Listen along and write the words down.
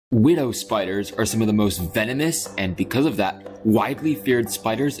Widow spiders are some of the most venomous and, because of that, widely feared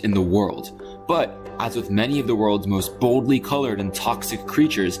spiders in the world. But, as with many of the world's most boldly colored and toxic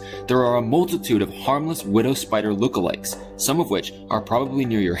creatures, there are a multitude of harmless widow spider lookalikes, some of which are probably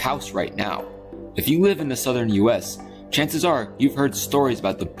near your house right now. If you live in the southern US, chances are you've heard stories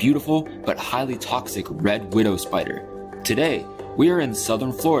about the beautiful but highly toxic red widow spider. Today, we are in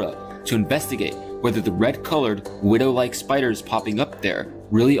southern Florida to investigate whether the red-colored widow-like spiders popping up there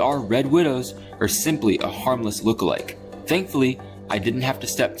really are red widows or simply a harmless lookalike. Thankfully, I didn't have to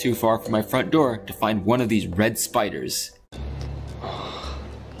step too far from my front door to find one of these red spiders.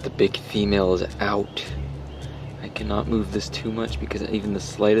 The big female is out. I cannot move this too much because even the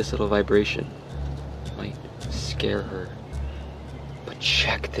slightest little vibration might scare her. But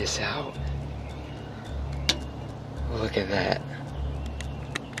check this out. Look at that.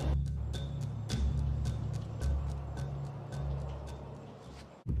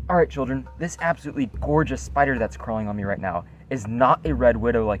 Alright children, this absolutely gorgeous spider that's crawling on me right now is not a red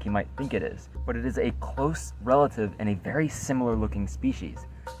widow like you might think it is, but it is a close relative in a very similar looking species.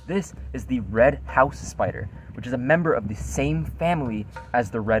 This is the red house spider, which is a member of the same family as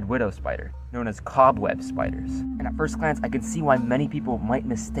the red widow spider, known as cobweb spiders. And at first glance, I can see why many people might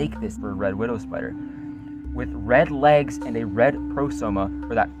mistake this for a red widow spider. With red legs and a red prosoma,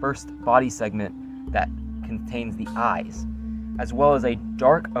 or that first body segment that contains the eyes, as well as a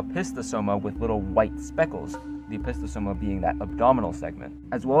dark opistosoma with little white speckles, the opistosoma being that abdominal segment,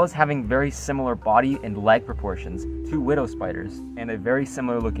 as well as having very similar body and leg proportions to widow spiders, and a very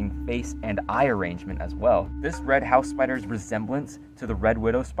similar looking face and eye arrangement as well. This red house spider's resemblance to the red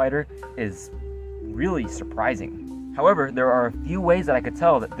widow spider is really surprising. However, there are a few ways that I could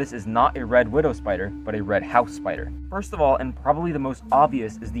tell that this is not a red widow spider, but a red house spider. First of all, and probably the most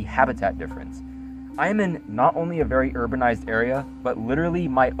obvious, is the habitat difference. I am in not only a very urbanized area, but literally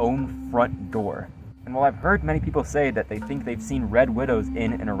my own front door. And while I've heard many people say that they think they've seen red widows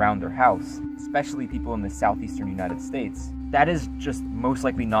in and around their house, especially people in the southeastern United States, that is just most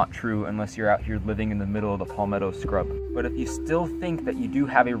likely not true unless you're out here living in the middle of the palmetto scrub. But if you still think that you do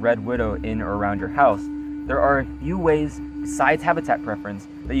have a red widow in or around your house, there are a few ways, besides habitat preference,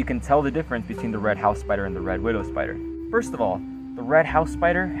 that you can tell the difference between the red house spider and the red widow spider. First of all, the red house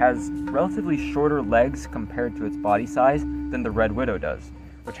spider has relatively shorter legs compared to its body size than the red widow does,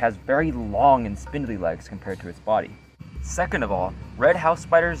 which has very long and spindly legs compared to its body. Second of all, red house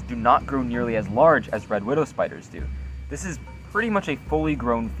spiders do not grow nearly as large as red widow spiders do. This is pretty much a fully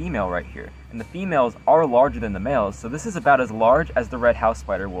grown female right here, and the females are larger than the males, so this is about as large as the red house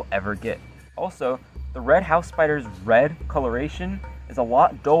spider will ever get. Also, the red house spider's red coloration is a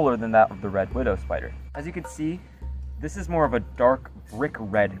lot duller than that of the red widow spider. As you can see, this is more of a dark brick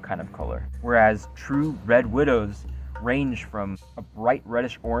red kind of color, whereas true red widows range from a bright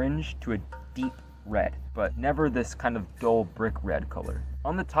reddish orange to a deep red, but never this kind of dull brick red color.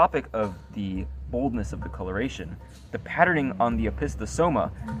 On the topic of the boldness of the coloration, the patterning on the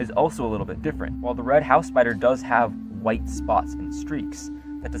opistosoma is also a little bit different. While the red house spider does have white spots and streaks,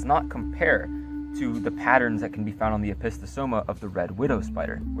 that does not compare to the patterns that can be found on the opistosoma of the red widow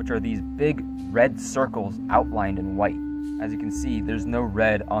spider, which are these big red circles outlined in white. As you can see, there's no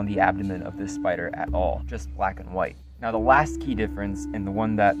red on the abdomen of this spider at all, just black and white. Now the last key difference, and the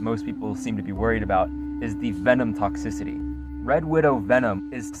one that most people seem to be worried about, is the venom toxicity. Red widow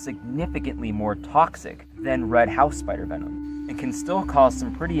venom is significantly more toxic than red house spider venom, and can still cause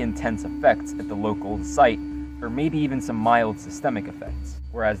some pretty intense effects at the local site, or maybe even some mild systemic effects.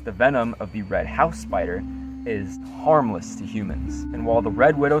 Whereas the venom of the red house spider is harmless to humans. And while the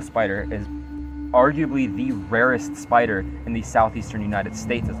red widow spider is arguably the rarest spider in the southeastern United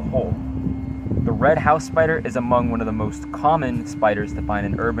States as a whole, the red house spider is among one of the most common spiders to find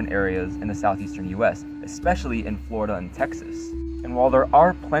in urban areas in the southeastern US, especially in Florida and Texas. And while there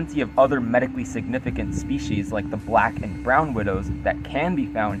are plenty of other medically significant species like the black and brown widows that can be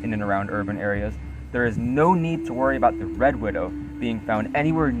found in and around urban areas, there is no need to worry about the red widow being found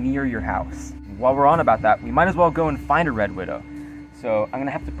anywhere near your house. While we're on about that, we might as well go and find a red widow. So I'm gonna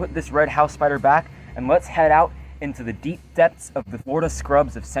have to put this red house spider back, and let's head out into the deep depths of the Florida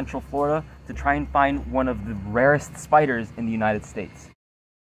scrubs of Central Florida to try and find one of the rarest spiders in the United States.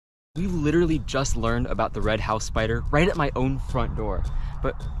 We literally just learned about the red house spider right at my own front door.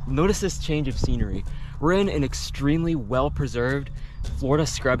 But notice this change of scenery. We're in an extremely well-preserved Florida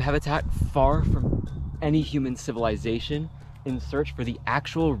scrub habitat far from any human civilization in search for the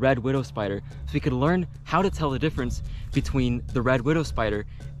actual red widow spider, so we could learn how to tell the difference between the red widow spider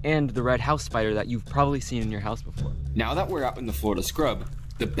and the red house spider that you've probably seen in your house before. Now that we're out in the Florida scrub,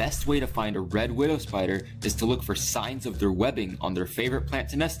 The best way to find a red widow spider is to look for signs of their webbing on their favorite plant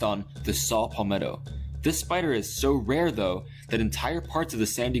to nest on, the saw palmetto. This spider is so rare though that entire parts of the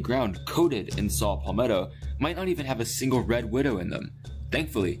sandy ground coated in saw palmetto might not even have a single red widow in them.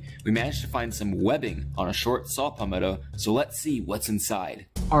 Thankfully, we managed to find some webbing on a short saw palmetto, so let's see what's inside.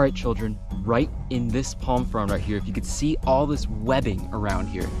 Alright children, right in this palm frond right here, if you could see all this webbing around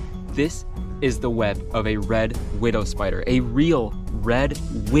here, this is the web of a red widow spider, a real red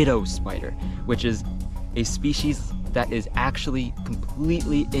widow spider, which is a species that is actually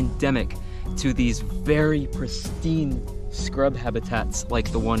completely endemic to these very pristine scrub habitats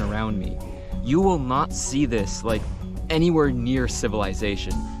like the one around me. You will not see this like anywhere near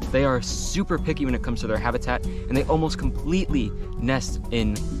civilization. They are super picky when it comes to their habitat, and they almost completely nest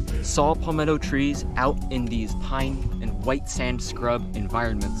in saw palmetto trees out in these pine and white sand scrub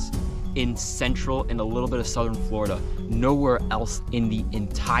environments in central and a little bit of southern Florida, nowhere else in the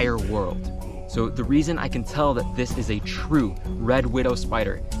entire world. So the reason I can tell that this is a true red widow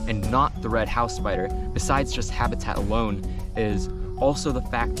spider and not the red house spider, besides just habitat alone, is also the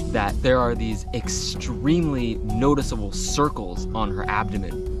fact that there are these extremely noticeable circles on her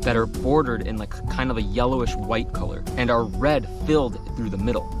abdomen that are bordered in like kind of a yellowish white color and are red filled through the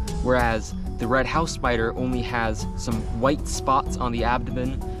middle. Whereas the red house spider only has some white spots on the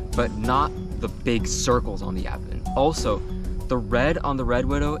abdomen, but not the big circles on the abdomen. Also, the red on the red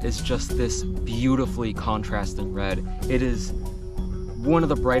widow is just this beautifully contrasting red. It is one of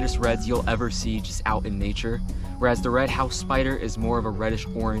the brightest reds you'll ever see just out in nature, whereas the red house spider is more of a reddish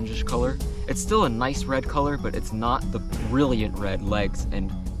orangish color. It's still a nice red color, but it's not the brilliant red legs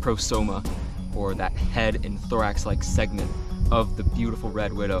and prosoma, or that head and thorax-like segment of the beautiful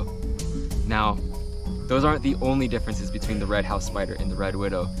red widow. Now, those aren't the only differences between the red house spider and the red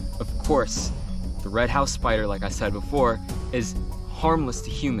widow. Of course, the red house spider, like I said before, is harmless to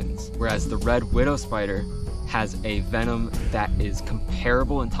humans, whereas the red widow spider has a venom that is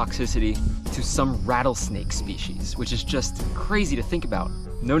comparable in toxicity to some rattlesnake species, which is just crazy to think about.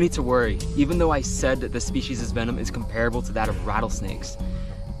 No need to worry, even though I said that the species' venom is comparable to that of rattlesnakes,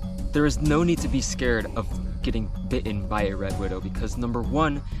 there is no need to be scared of getting bitten by a red widow because number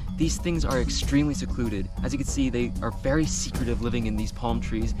one, these things are extremely secluded. As you can see, they are very secretive, living in these palm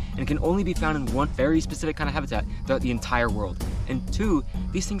trees, and can only be found in one very specific kind of habitat throughout the entire world. And two,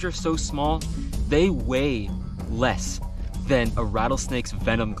 these things are so small, they weigh less than a rattlesnake's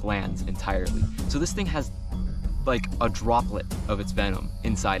venom glands entirely. So this thing has like a droplet of its venom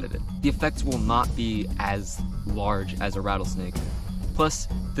inside of it. The effects will not be as large as a rattlesnake. Plus,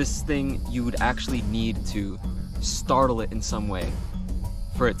 this thing, you would actually need to startle it in some way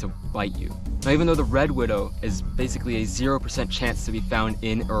for it to bite you. Now, even though the red widow is basically a 0% chance to be found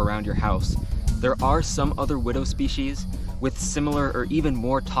in or around your house, there are some other widow species with similar or even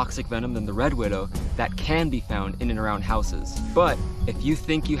more toxic venom than the red widow that can be found in and around houses. But if you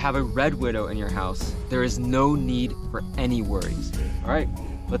think you have a red widow in your house, there is no need for any worries. All right,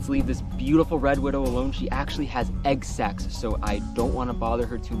 let's leave this beautiful red widow alone. She actually has egg sacs, so I don't want to bother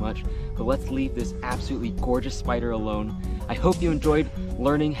her too much, but let's leave this absolutely gorgeous spider alone. I hope you enjoyed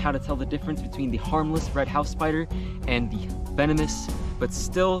learning how to tell the difference between the harmless red house spider and the venomous, but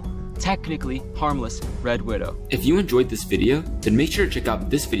still technically harmless red widow. If you enjoyed this video, then make sure to check out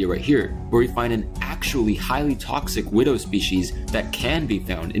this video right here, where we find an actually highly toxic widow species that can be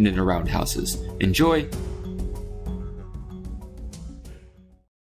found in and around houses. Enjoy!